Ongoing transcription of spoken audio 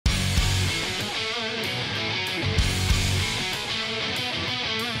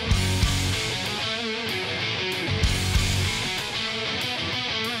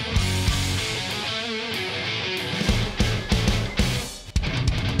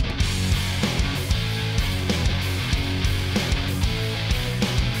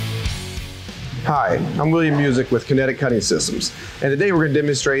Hi, I'm William Music with Kinetic Cutting Systems, and today we're going to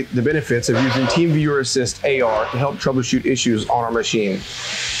demonstrate the benefits of using TeamViewer Assist AR to help troubleshoot issues on our machine.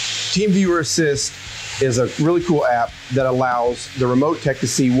 TeamViewer Assist is a really cool app that allows the remote tech to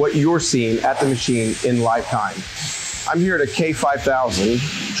see what you're seeing at the machine in live time. I'm here at a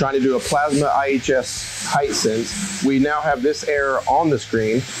K5000 trying to do a plasma IHS height sense. We now have this error on the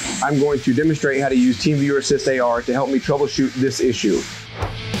screen. I'm going to demonstrate how to use TeamViewer Assist AR to help me troubleshoot this issue.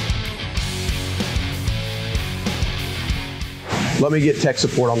 Let me get tech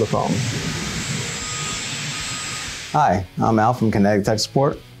support on the phone. Hi, I'm Al from Kinetic Tech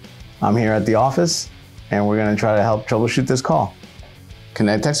Support. I'm here at the office, and we're going to try to help troubleshoot this call.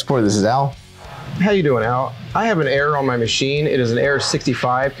 Kinetic Tech Support, this is Al. How you doing, Al? I have an error on my machine. It is an error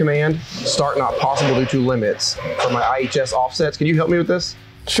 65 command, start not possible due to limits for my IHS offsets. Can you help me with this?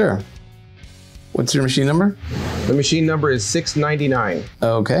 Sure. What's your machine number? The machine number is 699.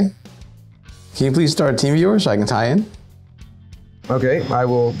 Okay. Can you please start TeamViewer so I can tie in? Okay, I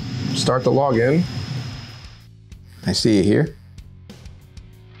will start the login. I see it here.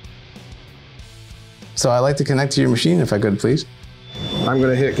 So I'd like to connect to your machine if I could, please. I'm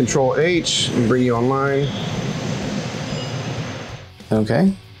going to hit Control H and bring you online.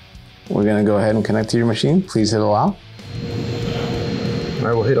 Okay. We're going to go ahead and connect to your machine. Please hit allow.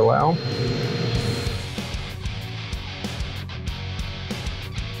 I will hit allow.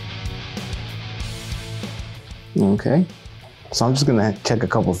 Okay. So I'm just going to check a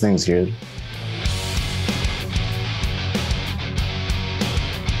couple things here.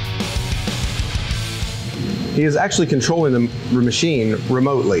 He is actually controlling the machine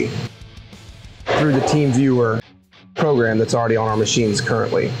remotely through the TeamViewer program that's already on our machines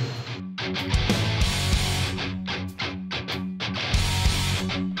currently.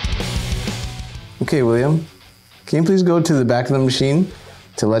 Okay, William, can you please go to the back of the machine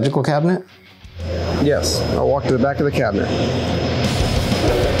to electrical cabinet? Yes, I'll walk to the back of the cabinet.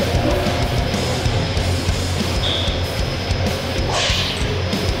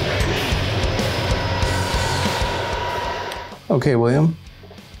 Okay, William,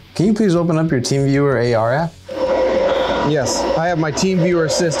 can you please open up your TeamViewer AR app? Yes, I have my TeamViewer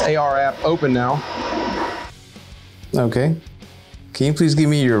Assist AR app open now. Okay. Can you please give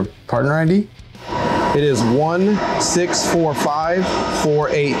me your partner ID? It is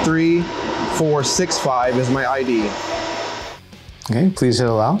 1645483-465 is my ID. Okay, please hit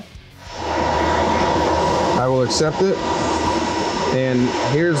allow. I will accept it. And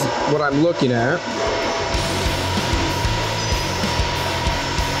here's what I'm looking at.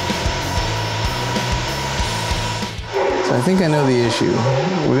 So I think I know the issue.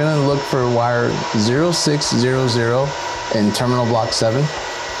 We're gonna look for wire 0600 in terminal block 7.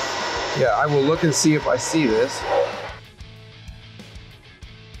 Yeah, I will look and see if I see this.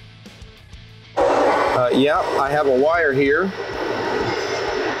 Yeah, I have a wire here,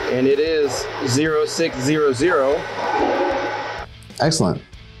 and it is 0600. Excellent.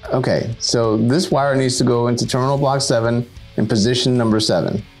 Okay, so this wire needs to go into terminal block 7 in position number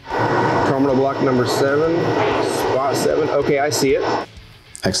 7. Terminal block number 7, spot 7. Okay, I see it.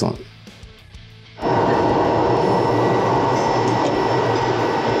 Excellent.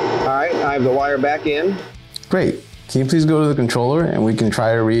 I have the wire back in. Great. Can you please go to the controller and we can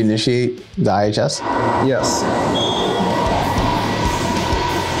try to reinitiate the IHS? Yes.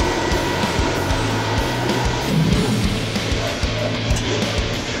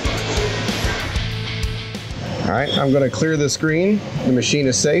 All right, I'm going to clear the screen. The machine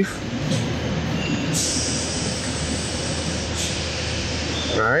is safe.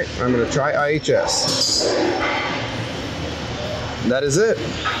 All right, I'm going to try IHS. That is it.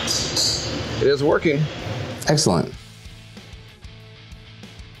 It is working. Excellent.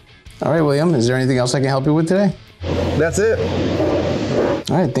 All right, William, is there anything else I can help you with today? That's it.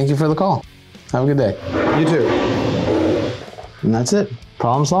 All right, thank you for the call. Have a good day. You too. And that's it.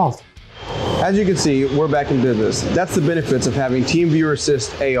 Problem solved. As you can see, we're back in business. That's the benefits of having TeamViewer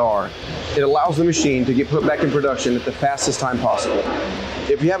Assist AR. It allows the machine to get put back in production at the fastest time possible.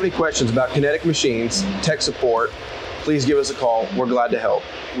 If you have any questions about Kinetic machines, tech support, please give us a call. We're glad to help.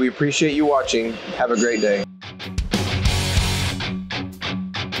 We appreciate you watching. Have a great day.